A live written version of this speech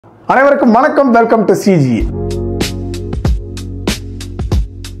அனைவருக்கும் வணக்கம். Welcome to CG.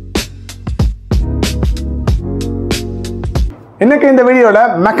 இன்னைக்கு இந்த வீடியோல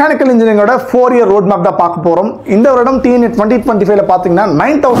மெக்கானிக்கல் இன்ஜினியரிங்கோட 4-year ரோட் மேப் தான் பார்க்க போறோம். இந்த வருடம் TNA 2025ல பாத்தீங்கன்னா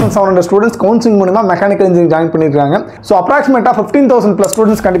 9700 ஸ்டூடண்ட்ஸ் கவுன்சிலிங் மூலமா மெக்கானிக்கல் இன்ஜினியரிங் ஜாயின் பண்ணிருக்காங்க. சோ அப்ராக்சிமேட்டா 15000 பிளஸ்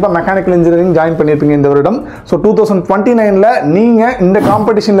ஸ்டூடண்ட்ஸ் கண்டிப்பா மெக்கானிக்கல் இன்ஜினியரிங் ஜாயின் பண்ணிருப்பீங்க இந்த வருடம். சோ 2029ல நீங்க இந்த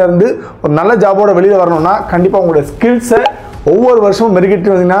காம்படிஷன்ல இருந்து ஒரு நல்ல ஜாபோட வெளியில வரணும்னா கண்டிப்பா உங்களோட ஸ்கில்ஸை ஒவ்வொரு வருஷமும் மெருகேற்றி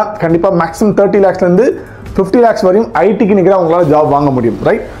வந்தீங்கன்னா கண்டிப்பா மேக்ஸிமம் 30 lakhsல இருந்து 50 lakhs வரையும் ஐடிக்கு நிகரா உங்களால ஜாப் வாங்க முடியும்.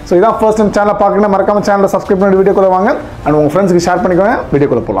 ரைட்? சோ இதான் ஃபர்ஸ்ட் டைம் சேனலை பார்க்கணும், மறக்காம சேனலை சப்ஸ்கிரைப் பண்ணி வீடியோக்குள்ள வாங்க அண்ட் உங்க ஃப்ரெண்ட்ஸ்க்கு ஷேர் பண்ணிக்கோங்க.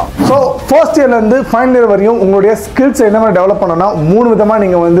 வீடியோக்குள்ள போலாம். சோ ஃபர்ஸ்ட் இயர்ல இருந்து ஃபைனல் இயர் வரையும் உங்களுடைய ஸ்கில்ஸ் என்ன மாதிரி டெவலப் பண்ணனும்னா 3 விதமா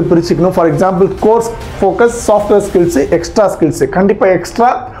நீங்க வந்து பிரிச்சுக்கணும். For example course focus, software skills, extra skills. கண்டிப்பா எக்ஸ்ட்ரா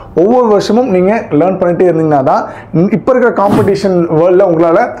ஒவ்வொரு வருஷமும் நீங்க லேர்ன் பண்ணிட்டே இருந்தீங்கன்னா தான் இப்போ இருக்கிற காம்படிஷன் வேர்ல்ட்ல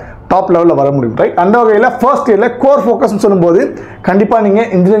உங்களால டாப் லெவலில் வர முடியும். ரைட்? அந்த வகையில் ஃபர்ஸ்ட் இயரில் கோர் ஃபோக்கஸ்ன்னு சொல்லும்போது கண்டிப்பாக நீங்கள்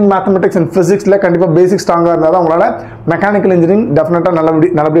இன்ஜினியரிங் மேத்தமெட்டிக்ஸ் அண்ட் ஃபிசிக்ஸில் கண்டிப்பாக பேசிக் ஸ்ட்ராங்காக இருந்தால் தான் உங்களால் மெக்கானிக்கல் இன்ஜினியரிங் டெஃபினட்டாக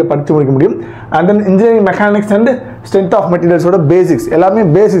நல்லபடியாக படித்து முடிக்க முடியும். And then engineering mechanics and strength of மெட்டீரியல்ஸோட basics எல்லாமே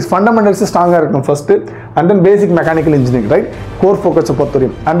பேசிக்ஸ் ஃபண்டமெண்டல்ஸ் ஸ்ட்ராங்காக இருக்கணும் first. And then basic mechanical engineering. Right? Core ஃபோக்கஸை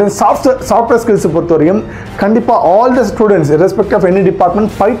பொறுத்தவரையும் அண்ட் தென் சாஃப்ட்வேர் ஸ்கில்ஸை பொறுத்தவரையும் கண்டிப்பாக all the students respect of any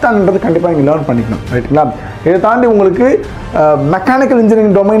department பைத்தான்ன்றது கண்டிப்பாக நீங்கள் லேர்ன் பண்ணிக்கணும். ரைட்டுங்களா? இதை தாண்டி உங்களுக்கு மெக்கானிக்கல்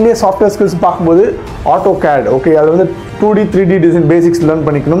இன்ஜினியரிங் டொமைன்லேயே சாஃப்ட்வேர் ஸ்கில்ஸ் பார்க்கும்போது AutoCAD, ஓகே, அது வந்து 2D 3D design basics learn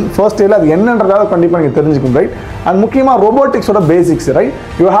பண்ணிக்கணும். ஃபர்ஸ்ட் இயரில் அது என்னன்றதாக கண்டிப்பாக நீங்கள் தெரிஞ்சுக்கணும். ரைட்? அண்ட் முக்கியமாக ரோபோட்டிக்ஸோட basics. Right?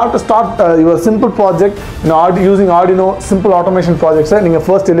 You have to start your simple project using Arduino simple automation ப்ராஜெக்ட்ஸை நீங்கள்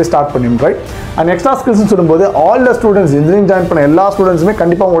ஃபர்ஸ்ட் இயர்லேயே ஸ்டார்ட் பண்ணிடணும். ரைட்? அண்ட் எக்ஸ்ட்ரா ஸ்கில்ஸ்னு சொல்லும்போது all the students engineering join பண்ண எல்லா ஸ்டூடெண்ட்ஸுமே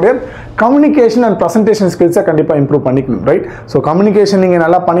கண்டிப்பாக உங்களுடைய கம்யூனிகேஷன் அண்ட் ப்ரெசன்டேஷன் ஸ்கில்ஸை கண்டிப்பாக இம்ப்ரூவ் பண்ணிக்கணும். ரைட்? ஸோ கம்யூனிகேஷன் நீங்கள்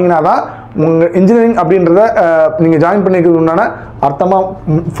நல்லா பண்ணிங்கன்னா தான் உங்கள் இன்ஜினியரிங் அப்படின்றத நீங்கள் ஜாயின் பண்ணிக்கிறதுனால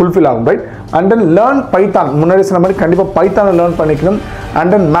அர்த்தமாக ஃபுல்ஃபில் ஆகும். Right? And then learn Python. முன்னாடி சொன்ன மாதிரி கண்டிப்பாக பைத்தானை லேர்ன் பண்ணிக்கணும்.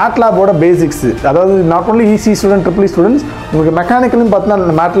 அண்ட் தென் மேட்லாபோட பேசிக்ஸ், அதாவது not only EC student triple students, உங்களுக்கு மெக்கானிக்கலும்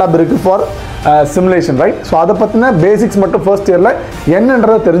பார்த்தீங்கன்னா மேட்லாப் இருக்குது ஃபார் சிமுலேஷன். ரைட்? ஸோ அதை பற்றின பேசிக்ஸ் மட்டும் ஃபர்ஸ்ட் இயரில்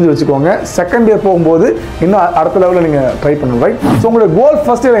என்னன்றதை தெரிஞ்சு வச்சுக்கோங்க. செகண்ட் இயர் போகும்போது இன்னும் அடுத்த லெவலில் நீங்கள் ட்ரை பண்ணணும். ரைட்? ஸோ உங்களோட கோல்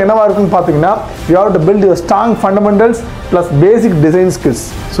ஃபர்ஸ்ட் இயர் என்னவா இருக்குன்னு பார்த்தீங்கன்னா you have to build your strong fundamentals plus basic design skills.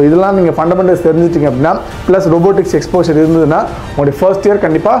 So இதெல்லாம் நீங்கள் ஃபண்டமெண்டல்ஸ் தெரிஞ்சிட்டிங்க அப்படின்னா ப்ளஸ் ரோபோட்டிக்ஸ் எக்ஸ்போஷர் இருந்ததுன்னா உங்களுடைய ஃபர்ஸ்ட் இயர்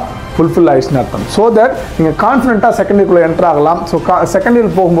கண்டிப்பாக ஃபுல்ஃபில் ஆயிடுச்சுன்னு அர்த்தம். ஸோ தட் நீங்கள் கான்ஃபிடென்ட்டாக செகண்ட் இயர்க்குள்ளே என்டர் ஆகலாம். ஸோ செகண்ட்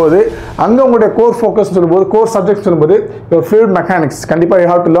இயர் போகும்போது அங்கே உங்களுடைய கோர் ஃபோக்கஸ் சொல்லும்போது கோர் சப்ஜெக்ட் சொல்லும்போது யுவர் ஃப்ளூயிட் மெக்கானிக்ஸ் கண்டிப்பாக you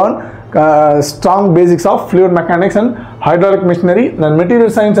have to learn strong basics of fluid mechanics and hydraulic machinery and material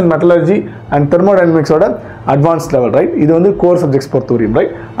science and metallurgy and thermodynamics oda advanced level. Right? இது வந்து core subjects பொறுத்தவரையும்.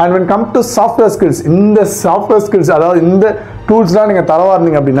 Right? And when come to software skills, இந்த software skills அதாவது இந்த டூல்ஸ்லாம் நீங்கள் தரவா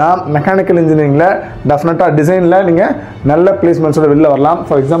இருந்தீங்க அப்படின்னா மெக்கானிக்கல் இன்ஜினியரிங்கில் டெஃபினட்டாக டிசைனில் நீங்கள் நல்ல பிளேஸ்மெண்ட்ஸோட வெளில வரலாம்.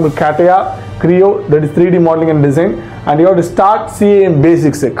 For example CATIA, Creo, that is 3D modeling and design, and you have to start CAM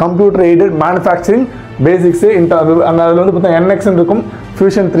basics, computer aided manufacturing basics. அதில் வந்து பார்த்தா NX இருக்கும்,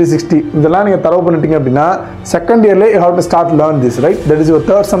 Fusion 360 இதெல்லாம் நீங்கள் தரவு பண்ணிட்டீங்க அப்படின்னா செகண்ட் இயர்ல you have to start learn this. Right? That is your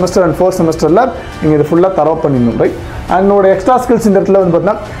third semester and fourth semesterல நீங்கள் இது ஃபுல்லாக தரவு பண்ணிடணும். ரைட்? அண்ட் உங்களோட எக்ஸ்ட்ரா ஸ்கில்ஸ் இந்த இடத்துல வந்து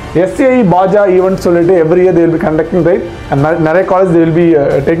பார்த்தீங்கன்னா SAI பாஜா ஈவெண்ட் சொல்லிட்டு every year they will be conducting. Right? And நிறைய college they will be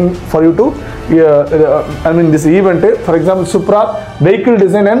taking for you to this event. For example Supra vehicle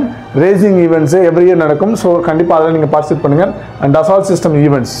design and racing events every year நடக்கும். So கண்டிப்பாக அதில் நீங்கள் participate பண்ணுங்க. And Dassault system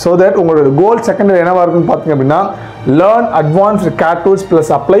events. So that உங்களோட goal second year என்னவா இருக்குன்னு பார்த்தீங்க அப்படின்னா learn advanced CAD tools plus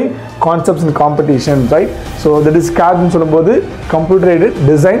apply concepts in competition. Right? So that is CAD ன்னு சொல்லும்போது computer aided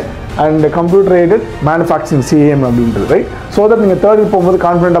design and computer aided manufacturing CAM அப்படின்றது. Right? So that நீங்கள் third year போகும்போது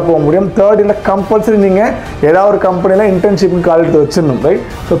கான்ஃபிடென்ட்டாக போக முடியும். தேர்ட் இயரில் கம்பல்சரி நீங்கள் ஏதாவது ஒரு கம்பெனியில் இன்டர்ன்ஷிப்னு கால் எடுத்து வச்சிடணும். Right?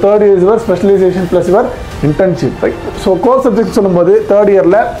 So third year is your specialisation plus your internship. Right? So core subject சொல்லும்போது தேர்ட்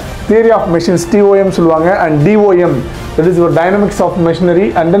இயரில் தியரி ஆஃப் மெஷின்ஸ் TOM சொல்லுவாங்க and DOM, that is your dynamics of machinery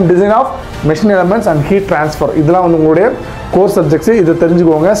and then design of machine elements and heat transfer. இதெல்லாம் வந்து உங்களுடைய core subjects. இதை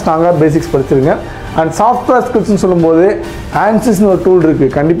தெரிஞ்சுக்கோங்க, ஸ்ட்ராங்காக basics படிச்சிருங்க. And software ஸ்கில்ஸ்னு சொல்லும்போது ANSYSனு ஒரு டூல்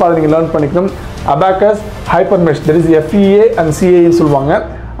இருக்குது, கண்டிப்பாக அதை நீங்கள் லேர்ன் பண்ணிக்கணும். Abacus, Hypermesh, that is FEA and CAன்னு சொல்லுவாங்க.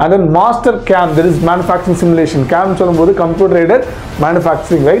 And then master CAM, that is manufacturing simulation. CAM சொல்லும்போது computer aided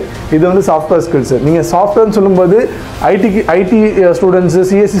manufacturing. ரைட்? இது வந்து சாஃப்ட்வேர் ஸ்கில்ஸ். நீங்கள் சாஃப்ட்வேர்னு சொல்லும்போது ஐடி ஸ்டூடெண்ட்ஸ்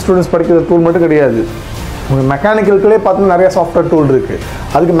CSC ஸ்டூடெண்ட்ஸ் படிக்கிற டூல் மட்டும் கிடையாது. உங்கள் மெக்கானிக்கலுக்குள்ளே பார்த்தீங்கன்னா நிறைய சாஃப்ட்வேர் டூல் இருக்குது.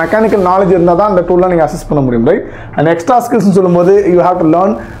 அதுக்கு மெக்கானிக்கல் நாலேஜ் இருந்தால் தான் அந்த டூல்லாம் நீங்கள் அசஸ் பண்ண முடியும். ரைட்? அண்ட் எக்ஸ்ட்ரா ஸ்கில்ஸ்னு சொல்லும்போது யூ ஹேவ் டு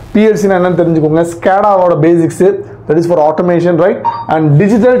லேர்ன் PLCனா என்னன்னு தெரிஞ்சுக்கோங்க. SCADAவோட basics, that is for automation. Right? And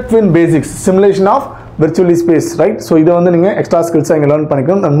digital twin basics, simulation of virtually space. Right? So இதை வந்து நீங்கள் எக்ஸ்ட்ரா ஸ்கில்ஸாக இங்கே லேர்ன்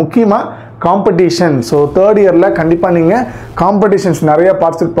பண்ணிக்கணும். அண்ட் முக்கியமாக காம்படிஷன். ஸோ தேர்ட் இயரில் கண்டிப்பாக நீங்கள் காம்படிஷன்ஸ் நிறைய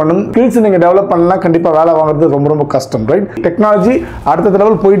பார்ட்டிசிபேட் பண்ணணும். ஸ்கில்ஸ் நீங்கள் டெவலப் பண்ணலாம், கண்டிப்பாக வேலை வாங்குறது ரொம்ப ரொம்ப கஷ்டம், ரைட்? டெக்னாலஜி அடுத்த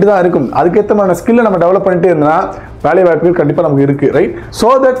லெவல் போயிட்டு தான் இருக்கும். அதுக்கேற்ற மாதிரி ஸ்கில்லை நம்ம டெவலப் பண்ணிட்டே இருந்தால் வேலை வாய்ப்புகள் கண்டிப்பாக நமக்கு இருக்குது, right? So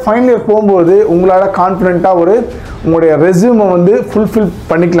that final year போகும்போது உங்களால் கான்ஃபிடென்ட்டாக உங்களுடைய ரெஸ்யூமை வந்து ஃபுல்ஃபில்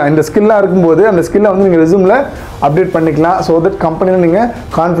பண்ணிக்கலாம். இந்த ஸ்கில்லாக இருக்கும்போது அந்த ஸ்கில்லை வந்து நீங்கள் ரெஸ்யூமில் அப்டேட் பண்ணிக்கலாம். ஸோ தட் கம்பெனியில் நீங்கள்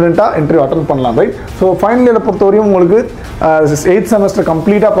கான்ஃபிடென்ட்டாக இன்டர்வியூ அட்டன் பண்ணலாம், ரைட்? ஸோ ஃபைனல் இயரை பொறுத்தவரையும் உங்களுக்கு 8th செமஸ்டர்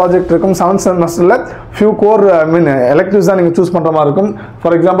கம்ப்ளீட்டாக ப்ராஜெக்ட் இருக்கும். 7th செமஸ்டரில் ஃபியூ கோர் எலக்டிவ்ஸ் தான் நீங்கள் சூஸ் பண்ணுற மாதிரி இருக்கும்.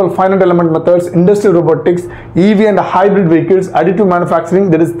 For example final element methods, industrial robotics, EV and hybrid vehicles, additive manufacturing,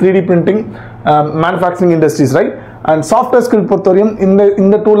 that is 3D printing, manufacturing industries, right? And software skill பொறுத்தவரையும்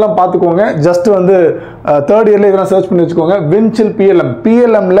இந்த டூல்லாம் பார்த்துக்கோங்க. ஜஸ்ட் வந்து தேர்ட் இயரில் இதெல்லாம் சர்ச் பண்ணி வச்சுக்கோங்க. வின்சில்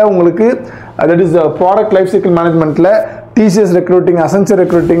பிஎல்எம்ல உங்களுக்கு that is product life cycle மேனேஜ்மெண்ட்டில் TCS recruiting, அசென்சர்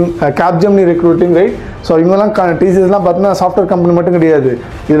recruiting, Capgemini recruiting, right? So இவங்கெல்லாம் TCSலாம் பார்த்தீங்கன்னா சாஃப்ட்வேர் கம்பெனி மட்டும் கிடையாது.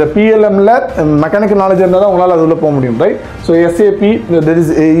 இதில் பிஎல்எம்ல மெக்கானிக்கல் நாலேஜ் இருந்தால் தான் உங்களால் அது உள்ள போக முடியும், right? So SAP, that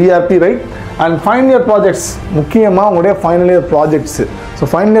is ERP, right? And final year projects, முக்கியமாக உங்களுடைய final year projects. So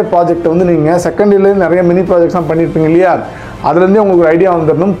final year ப்ராஜெக்ட்டை வந்து நீங்கள் செகண்ட் இயர்லேருந்து நிறைய மினி ப்ராஜெக்ட்ஸ்லாம் பண்ணியிருப்பீங்க இல்லையா? அதுலேருந்தே உங்களுக்கு ஒரு ஐடியா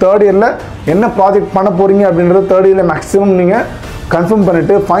வந்துடணும். தேர்ட் இயரில் என்ன ப்ராஜெக்ட் பண்ண போகிறீங்க அப்படின்றது தேர்ட் இயரில் மேக்ஸிமம் நீங்கள் கன்ஃபார்ம்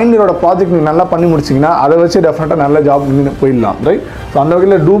பண்ணிவிட்டு ஃபைனல் இயரோட ப்ராஜெக்ட் நீங்கள் நல்லா பண்ணி முடிச்சிங்கன்னா அதை வச்சு டெஃபினட்டாக நல்ல ஜாப் நீங்கள் போயிடலாம், ரைட்? ஸோ அந்த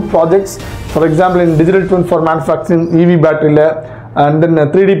வகையில் two projects, for example in digital twin for manufacturing, EV பேட்டரியில், and then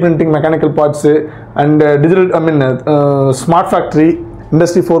 3D printing mechanical parts, and smart factory,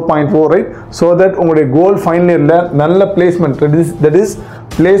 industry 4.0, right? So that உங்களுடைய கோல் ஃபைனல் இயரில் நல்ல placement, that is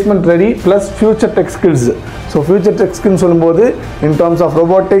placement ready plus future tech skills. So future tech skills சொல்லும்போது in terms of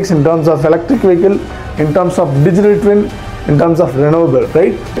robotics, in terms of electric vehicle, in terms of digital twin, in terms of renewable,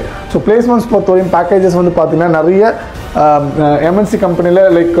 right? So placements பொறுத்தவரையும் packages வந்து பார்த்தீங்கன்னா நிறைய MNC கம்பெனியில்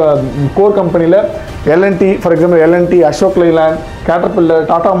like core கம்பெனியில் L&T, for example L&T, Ashok Leyland, caterpillar,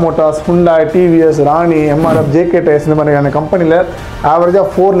 Tata Motors, Hyundai, TVS, Rani, MRF, JK tyres, இந்த மாதிரியான கம்பெனியில் ஆவரேஜாக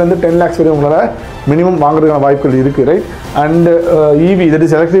 4 to 10 lakhs வரை உங்களால் மினிமம் வாங்குறதுக்கான வாய்ப்புகள் இருக்குது, right? And EV, that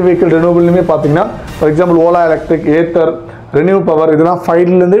is electric vehicle ரெனியூவபிள்னுமே பார்த்தீங்கன்னா for example Ola electric, Ather, renew power, இதெல்லாம் 5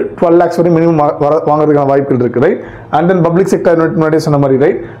 to 12 lakhs வரை மினிமம் வாங்குறதுக்கான வாய்ப்புகள் இருக்குது, right? And then public sector முன்னாடியே சொன்ன மாதிரி,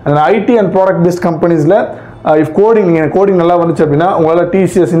 right? And IT and product based கம்பெனிஸில் இஃப் நீங்கள் கோடிங் நல்லா வந்துச்சு அப்படின்னா உங்களால்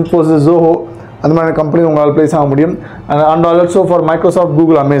TCS, இன்ஃபோசிஸ், ஜோஹோ அந்த மாதிரி கம்பெனி உங்களால் பிளேஸ் ஆக முடியும். And also for Microsoft,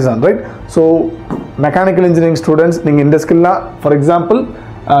 Google, Amazon, right? So mechanical engineering students நீங்கள் இந்த ஸ்கில்லாம் for example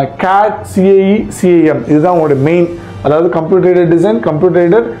CAD, CAE, CAM இதுதான் உங்களுடைய மெயின். அதாவது computer aided design, computer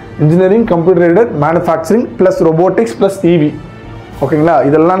aided engineering, computer aided manufacturing plus robotics plus EV, ஓகேங்களா?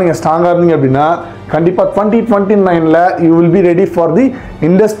 இதெல்லாம் நீங்கள் ஸ்ட்ராங்காக இருந்தீங்க அப்படின்னா கண்டிப்பாக 2029 you will be ready for the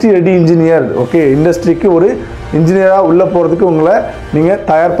industry ready engineer. Okay, இண்டஸ்ட்ரிக்கு ஒரு இன்ஜினியராக உள்ளே போகிறதுக்கு உங்களை நீங்கள்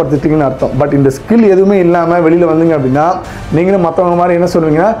தயார்படுத்திட்டீங்கன்னு அர்த்தம். பட் இந்த ஸ்கில் எதுவுமே இல்லாமல் வெளியில் வந்தீங்க அப்படின்னா நீங்களும் மற்றவங்க மாதிரி என்ன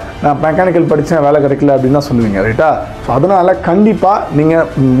சொல்லுவீங்கன்னா நான் மெக்கானிக்கல் படித்தேன் வேலை கிடைக்கல அப்படின்னு தான் சொல்லுவீங்க, ரைட்டா? ஸோ அதனால் கண்டிப்பாக நீங்கள்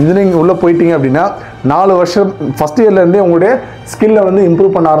இன்ஜினியரிங் உள்ளே போயிட்டீங்க அப்படின்னா 4 வருஷம் ஃபஸ்ட் இயர்லேருந்தே உங்களுடைய ஸ்கில்லை வந்து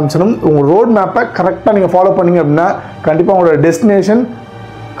இம்ப்ரூவ் பண்ண ஆரம்பிச்சிடும். உங்கள் ரோட் மேப்பை கரெக்டாக நீங்கள் ஃபாலோ பண்ணிங்க அப்படின்னா கண்டிப்பாக உங்களோட டெஸ்டினேஷன்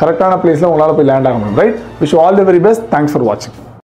கரெக்டான பிளேஸில் உங்களால் போய் லேண்ட் ஆக முடியும், right? Wish all the very best. Thanks for வாட்சிங்.